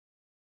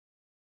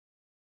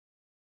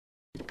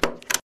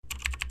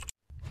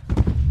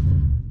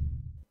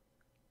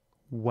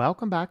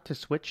Welcome back to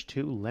Switch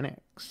to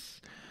Linux.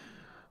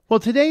 Well,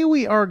 today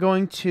we are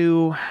going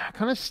to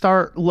kind of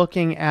start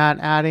looking at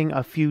adding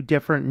a few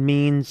different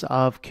means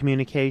of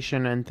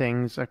communication and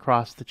things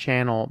across the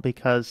channel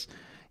because,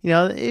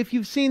 if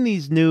you've seen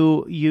these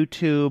new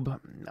YouTube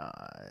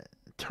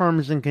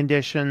terms and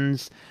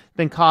conditions,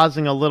 been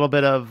causing a little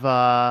bit of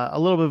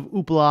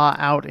hoopla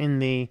out in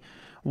the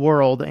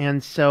world.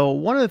 And so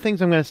one of the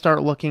things I'm going to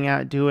start looking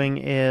at doing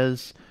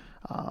is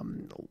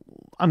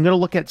I'm going to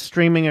look at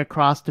streaming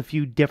across a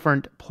few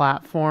different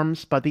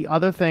platforms, but the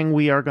other thing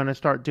we are going to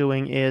start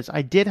doing is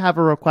I did have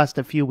a request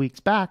a few weeks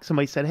back.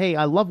 Somebody said, hey,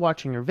 I love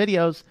watching your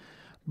videos,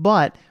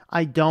 but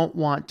I don't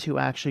want to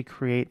actually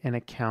create an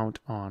account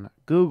on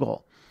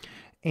Google.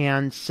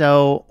 And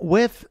so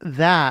with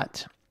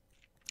that,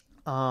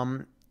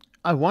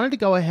 I wanted to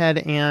go ahead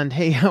and,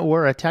 hey,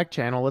 we're a tech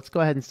channel. Let's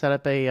go ahead and set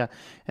up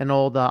an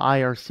old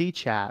IRC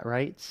chat,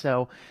 right?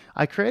 So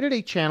I created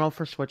a channel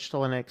for Switch to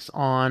Linux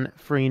on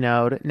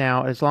Freenode.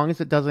 Now, as long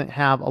as it doesn't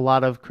have a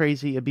lot of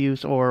crazy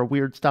abuse or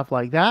weird stuff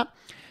like that,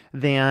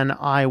 then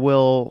I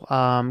will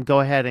go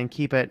ahead and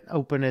keep it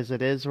open as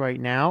it is right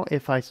now.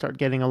 If I start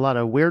getting a lot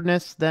of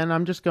weirdness, then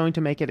I'm just going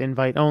to make it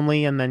invite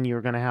only, and then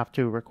you're going to have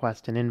to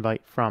request an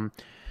invite from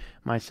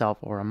myself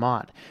or a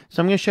mod.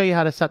 So I'm going to show you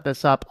how to set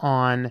this up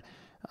on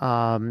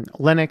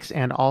Linux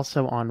and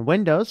also on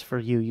Windows for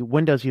you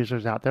Windows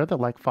users out there that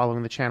like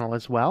following the channel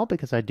as well,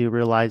 because I do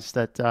realize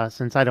that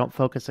since I don't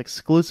focus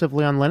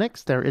exclusively on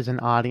Linux, there is an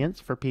audience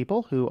for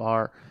people who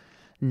are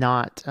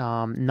not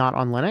on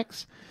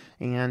Linux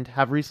and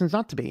have reasons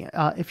not to be.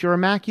 If you're a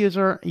Mac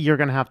user, you're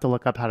going to have to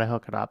look up how to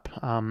hook it up.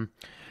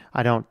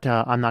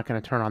 I'm not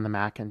going to turn on the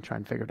Mac and try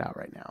and figure it out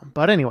right now.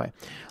 But anyway,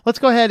 let's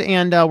go ahead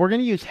and we're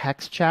going to use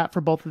Hexchat for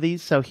both of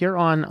these. So here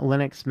on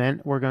Linux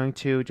Mint, we're going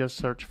to just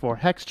search for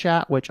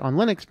Hexchat, which on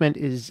Linux Mint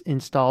is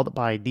installed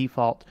by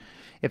default.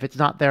 If it's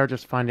not there,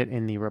 just find it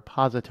in the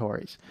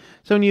repositories.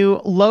 So when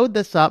you load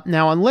this up,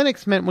 now on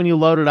Linux Mint, when you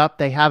load it up,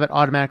 they have it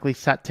automatically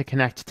set to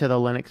connect to the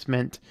Linux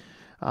Mint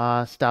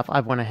stuff.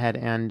 I've went ahead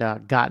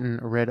and gotten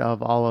rid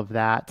of all of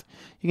that.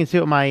 You can see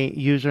what my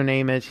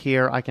username is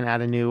here. I can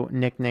add a new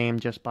nickname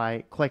just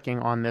by clicking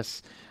on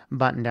this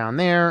button down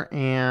there,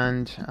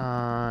 and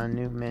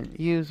new Mint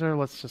user.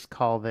 Let's just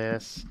call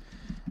this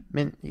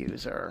Mint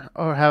user.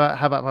 Or how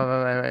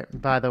about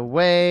by the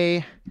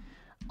way,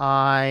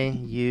 I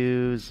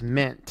use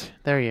Mint.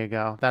 There you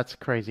go. That's a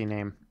crazy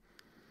name.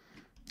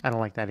 I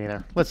don't like that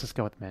either. Let's just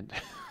go with Mint.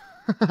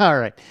 All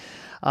right.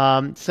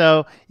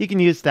 So you can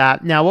use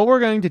that. Now, what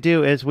we're going to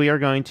do is we are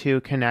going to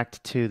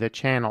connect to the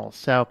channel.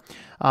 So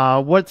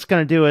what's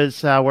going to do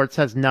is where it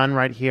says none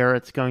right here,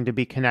 it's going to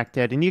be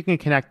connected, and you can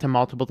connect to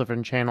multiple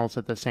different channels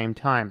at the same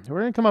time. We're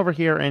going to come over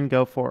here and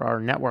go for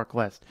our network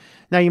list.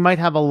 Now, you might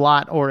have a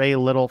lot or a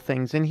little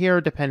things in here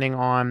depending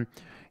on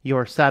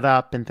your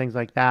setup and things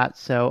like that.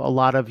 So a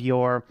lot of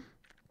your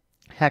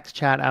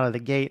Hexchat out of the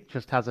gate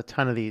just has a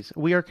ton of these.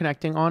 We are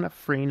connecting on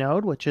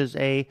Freenode, which is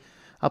a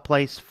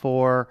place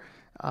for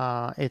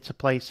it's a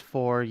place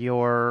for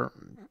your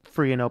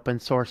free and open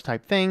source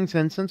type things.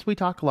 And since we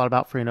talk a lot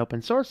about free and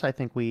open source, I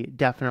think we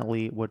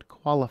definitely would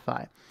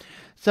qualify.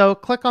 So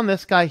click on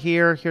this guy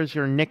here. Here's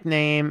your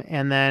nickname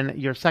and then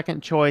your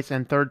second choice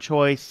and third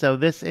choice. So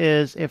this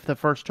is if the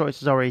first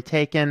choice is already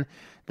taken,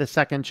 the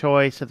second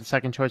choice, if the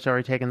second choice is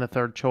already taken, the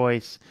third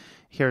choice.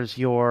 Here's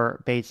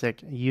your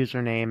basic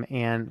username,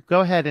 and go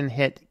ahead and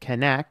hit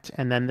connect,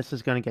 and then this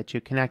is going to get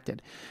you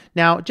connected.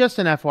 Now, just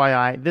an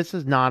FYI, this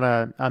is not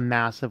a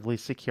massively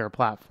secure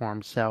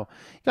platform, so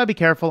you gotta be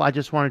careful. I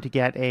just wanted to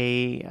get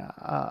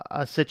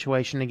a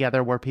situation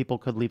together where people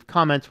could leave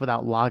comments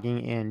without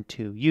logging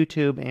into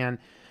YouTube, and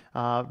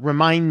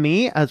remind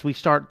me as we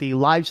start the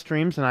live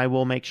streams, and I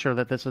will make sure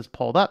that this is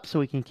pulled up so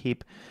we can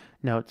keep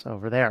notes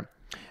over there.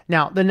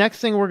 Now, the next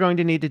thing we're going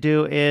to need to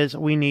do is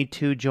we need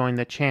to join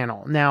the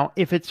channel. Now,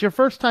 if it's your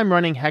first time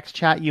running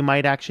Hexchat, you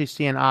might actually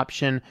see an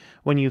option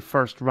when you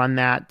first run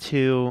that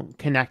to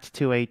connect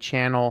to a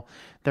channel.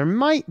 There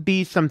might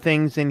be some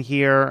things in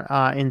here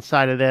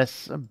inside of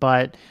this,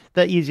 but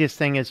the easiest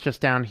thing is just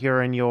down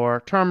here in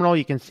your terminal.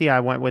 You can see I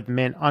went with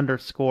mint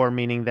underscore,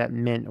 meaning that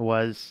mint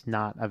was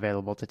not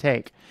available to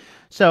take.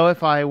 So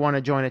if I want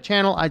to join a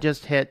channel, I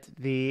just hit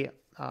the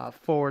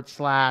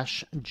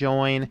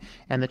 /join,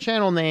 and the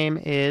channel name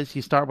is,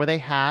 you start with a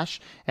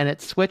hash, and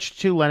it's switched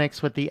to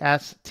Linux with the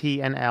S,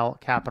 T, and L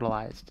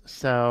capitalized.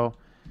 So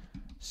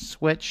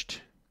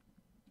switched,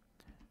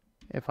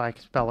 if I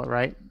spell it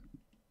right,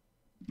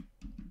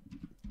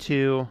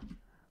 to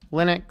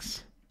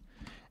Linux.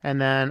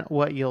 And then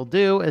what you'll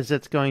do is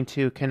it's going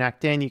to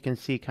connect in. You can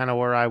see kind of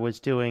where I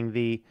was doing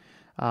the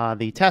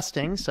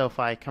testing. So if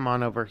I come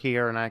on over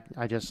here and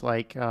I just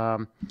like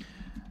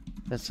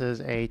this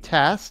is a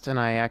test, and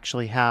I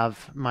actually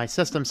have my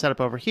system set up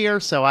over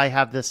here. So I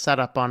have this set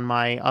up on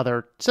my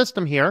other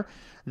system here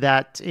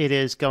that it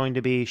is going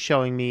to be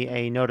showing me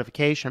a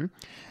notification.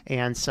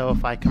 And so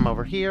if I come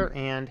over here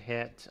and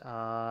hit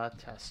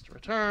test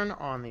return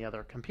on the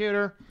other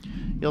computer,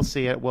 you'll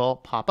see it will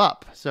pop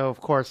up. So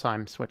of course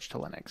I'm switched to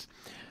Linux.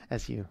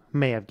 as you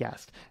may have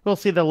guessed. We'll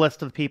see the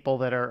list of people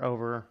that are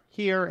over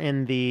here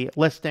in the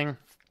listing.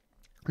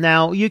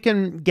 Now you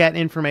can get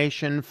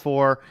information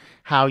for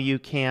how you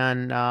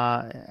can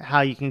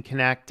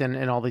connect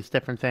and all these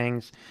different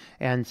things.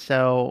 And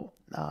so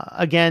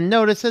again,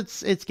 notice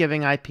it's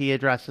giving IP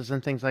addresses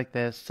and things like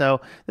this.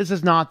 So this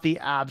is not the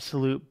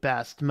absolute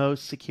best,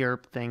 most secure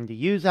thing to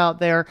use out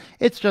there.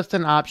 It's just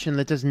an option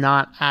that does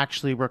not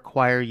actually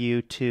require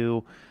you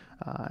to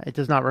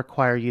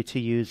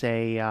use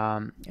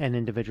an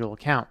individual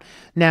account.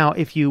 Now,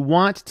 if you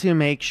want to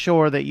make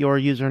sure that your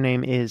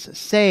username is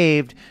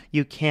saved,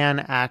 you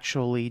can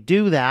actually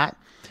do that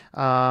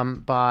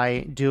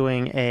by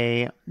doing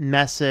a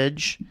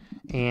message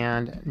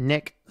and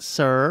nick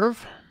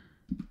serve,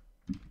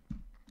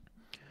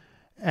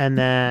 and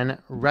then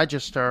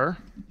register,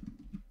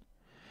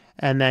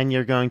 and then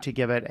you're going to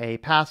give it a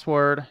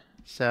password.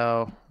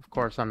 So, of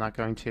course, I'm not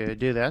going to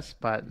do this,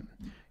 but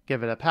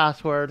give it a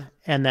password,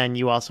 and then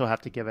you also have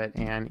to give it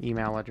an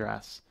email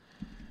address.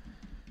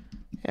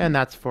 And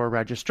that's for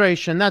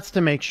registration. That's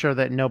to make sure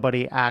that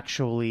nobody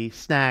actually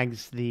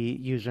snags the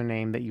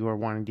username that you are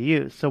wanting to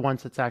use. So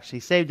once it's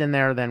actually saved in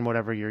there, then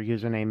whatever your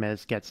username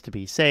is gets to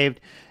be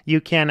saved. You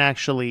can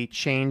actually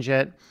change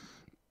it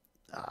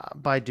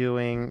by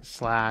doing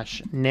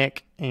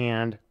 /nick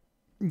and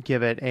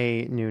give it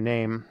a new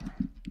name.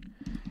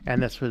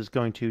 And this was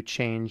going to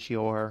change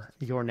your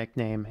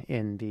nickname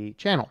in the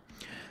channel.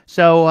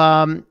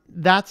 So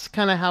that's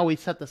kind of how we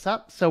set this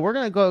up. So we're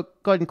going to go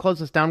ahead and close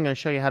this down. I'm going to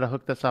show you how to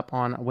hook this up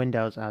on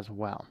Windows as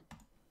well.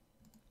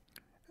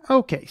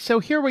 Okay, so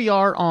here we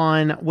are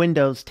on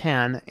Windows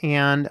 10,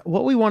 and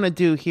what we want to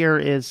do here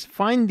is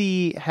find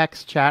the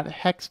Hexchat,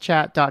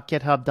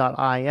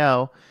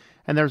 hexchat.github.io,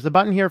 and there's the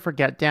button here for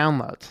Get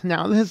Downloads.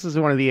 Now, this is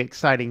one of the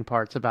exciting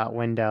parts about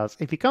Windows.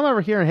 If you come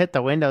over here and hit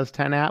the Windows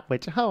 10 app,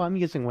 which, I'm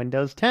using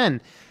Windows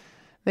 10,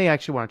 they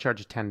actually want to charge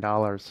you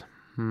 $10.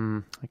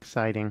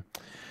 Exciting.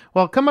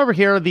 Well, come over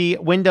here, the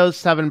Windows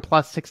 7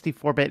 Plus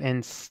 64-bit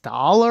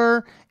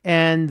installer,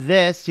 and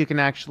this, you can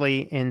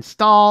actually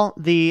install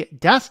the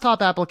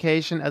desktop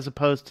application as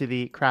opposed to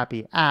the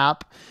crappy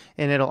app,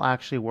 and it'll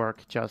actually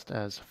work just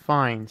as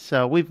fine.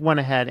 So we've went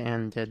ahead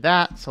and did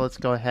that. So let's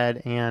go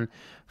ahead and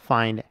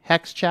find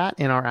Hexchat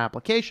in our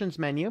applications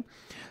menu.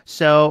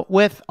 So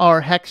with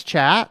our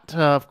Hexchat,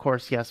 of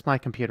course, yes, my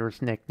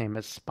computer's nickname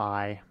is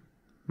Spy.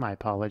 My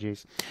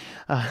apologies.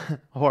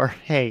 Or,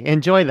 hey,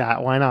 enjoy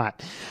that. Why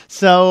not?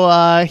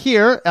 So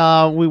here,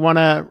 we want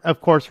to,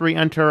 of course,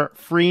 re-enter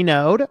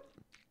Freenode.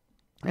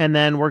 And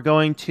then we're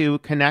going to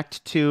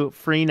connect to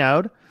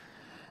Freenode.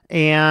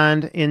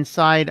 And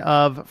inside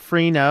of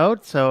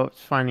Freenode, so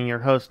it's finding your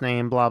host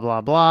name, blah, blah,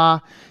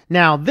 blah.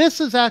 Now,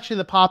 this is actually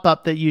the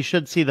pop-up that you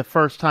should see the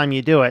first time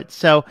you do it.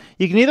 So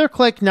you can either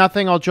click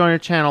nothing, I'll join a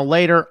channel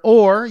later,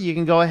 or you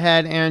can go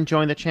ahead and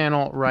join the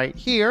channel right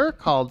here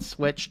called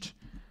Switched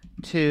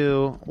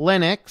to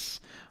Linux,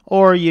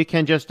 or you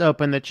can just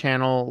open the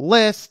channel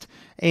list,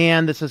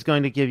 and this is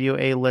going to give you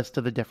a list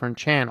of the different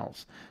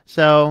channels.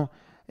 So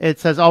it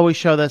says always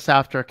show this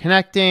after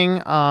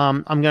connecting.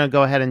 I'm going to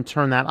go ahead and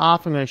turn that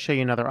off. I'm going to show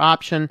you another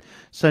option.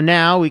 So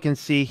now we can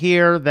see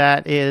here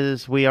that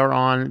we are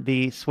on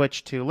the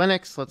switch to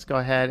Linux. Let's go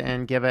ahead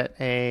and give it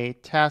a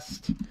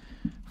test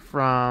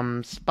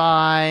from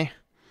Spy.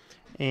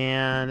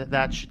 And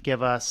that should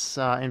give us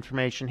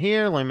information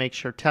here. Let me make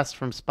sure test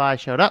from Spy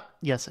showed up.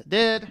 Yes, it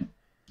did.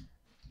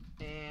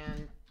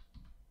 And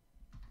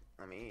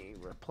let me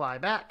reply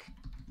back.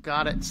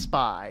 Got it,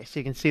 Spy. So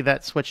you can see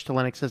that switch to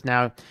Linux is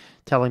now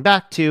telling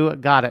back to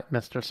got it,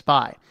 Mr.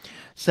 Spy.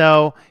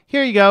 So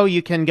here you go.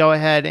 You can go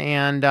ahead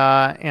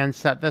and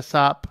set this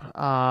up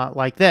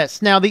like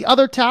this. Now, the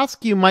other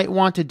task you might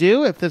want to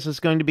do, if this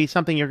is going to be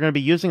something you're going to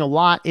be using a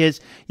lot,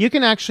 is you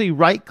can actually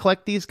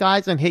right-click these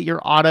guys and hit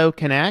your auto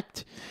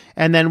connect.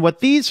 And then what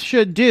these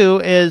should do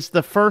is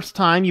the first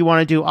time you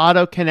want to do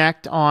auto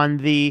connect on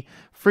the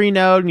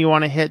Freenode, and you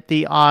want to hit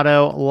the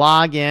auto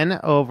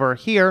login over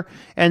here.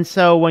 And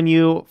so when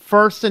you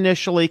first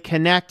initially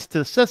connect to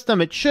the system,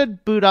 it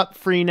should boot up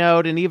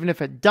Freenode. And even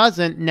if it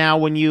doesn't, now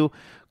when you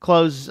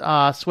close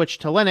switch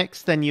to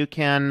Linux, then you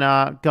can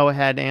go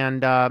ahead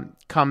and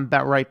come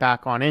right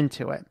back on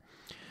into it.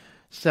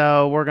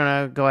 So we're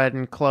going to go ahead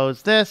and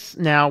close this.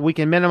 Now we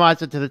can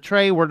minimize it to the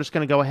tray. We're just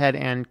going to go ahead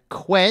and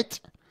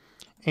quit.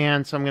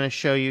 And so I'm going to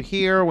show you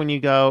here when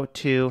you go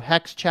to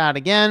Hexchat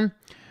again,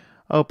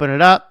 open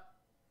it up.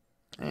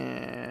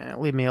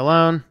 Leave me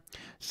alone.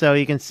 So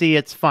you can see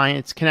it's fine.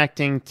 It's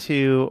connecting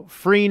to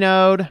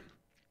Freenode.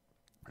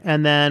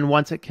 And then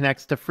once it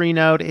connects to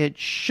Freenode, it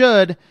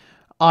should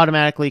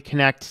automatically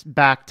connect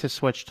back to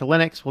switch to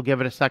Linux. We'll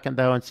give it a second,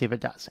 though, and see if it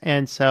does.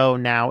 And so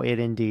now it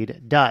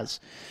indeed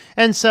does.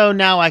 And so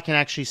now I can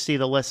actually see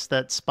the list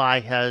that Spy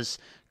has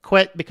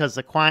quit because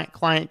the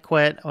client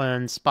quit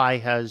and Spy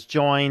has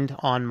joined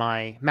on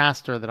my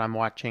master that I'm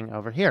watching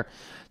over here.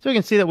 So we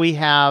can see that we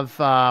have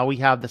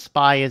the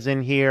Spy is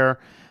in here.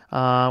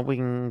 We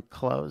can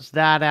close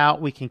that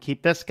out. We can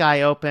keep this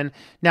guy open.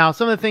 Now,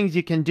 some of the things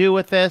you can do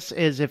with this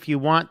is if you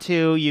want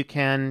to, you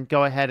can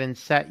go ahead and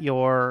set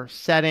your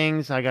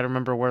settings. I got to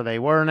remember where they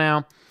were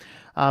now.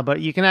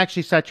 But you can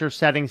actually set your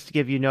settings to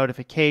give you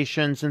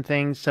notifications and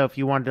things. So if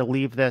you wanted to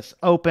leave this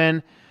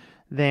open,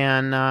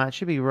 then it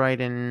should be right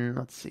in,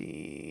 let's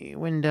see,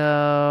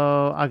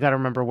 window. I got to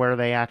remember where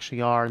they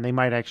actually are, and they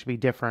might actually be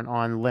different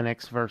on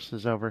Linux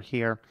versus over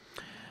here.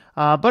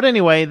 But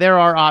anyway, there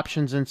are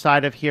options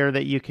inside of here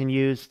that you can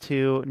use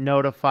to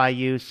notify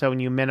you. So when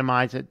you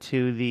minimize it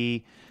to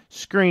the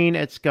screen,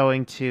 it's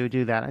going to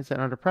do that. Is that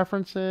under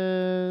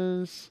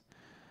preferences?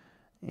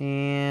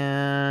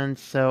 And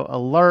so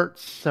alerts.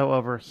 So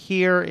over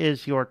here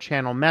is your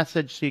channel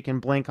message. So you can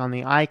blink on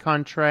the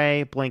icon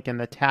tray, blink in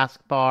the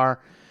taskbar.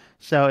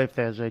 So if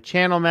there's a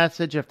channel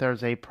message, if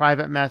there's a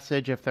private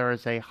message, if there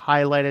is a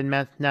highlighted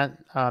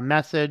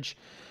message,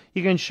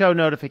 you can show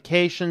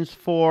notifications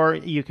for,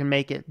 you can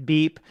make it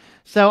beep.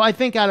 So I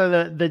think out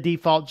of the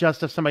default,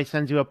 just if somebody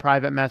sends you a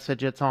private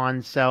message, it's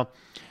on. So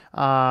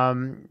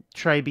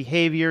tray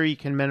behavior, you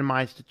can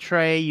minimize the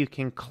tray, you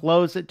can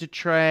close it to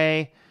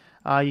tray,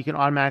 you can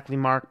automatically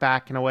mark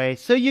back and away.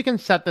 So you can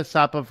set this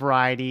up a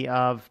variety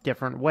of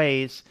different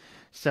ways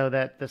so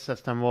that the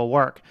system will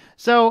work.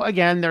 So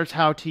again, there's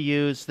how to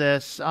use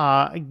this.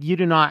 You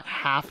do not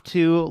have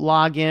to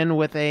log in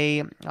with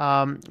a,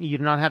 you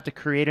do not have to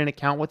create an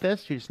account with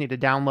this. You just need to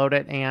download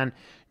it and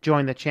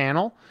join the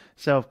channel.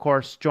 So of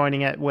course,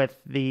 joining it with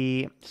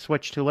the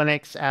switch to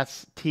Linux,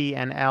 S, T,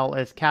 and L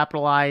is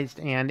capitalized.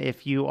 And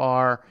if you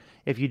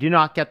do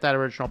not get that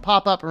original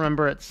pop-up,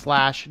 remember it's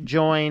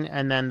 /join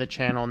and then the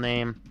channel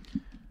name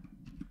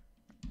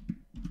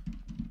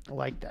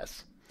like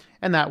this.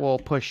 And that will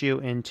push you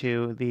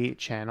into the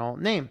channel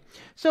name.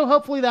 So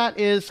hopefully that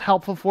is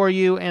helpful for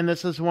you. And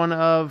this is one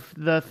of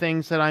the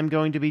things that I'm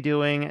going to be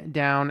doing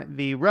down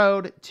the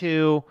road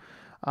to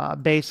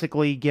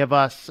basically give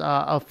us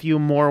a few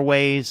more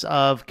ways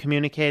of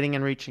communicating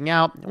and reaching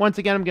out. Once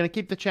again, I'm going to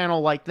keep the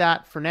channel like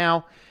that for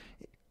now.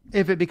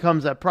 If it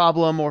becomes a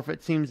problem or if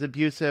it seems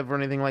abusive or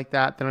anything like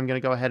that, then I'm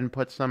going to go ahead and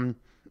put some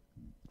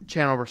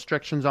channel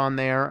restrictions on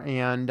there.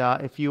 And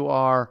if you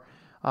are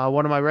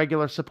one of my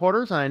regular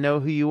supporters, and I know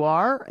who you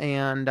are,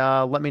 and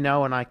let me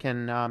know, and I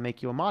can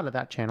make you a mod of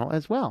that channel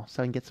as well,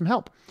 so I can get some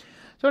help.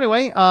 So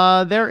anyway,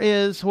 there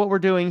is what we're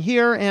doing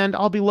here, and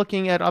I'll be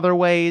looking at other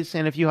ways,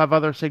 and if you have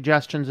other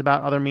suggestions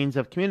about other means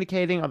of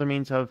communicating, other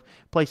means of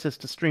places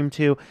to stream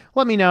to,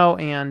 let me know,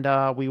 and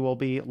we will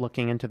be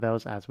looking into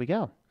those as we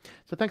go.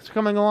 So thanks for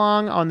coming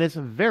along on this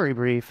very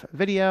brief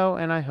video,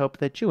 and I hope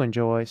that you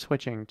enjoy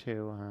switching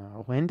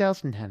to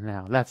Windows.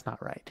 No, that's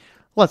not right.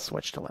 Let's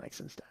switch to Linux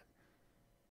instead.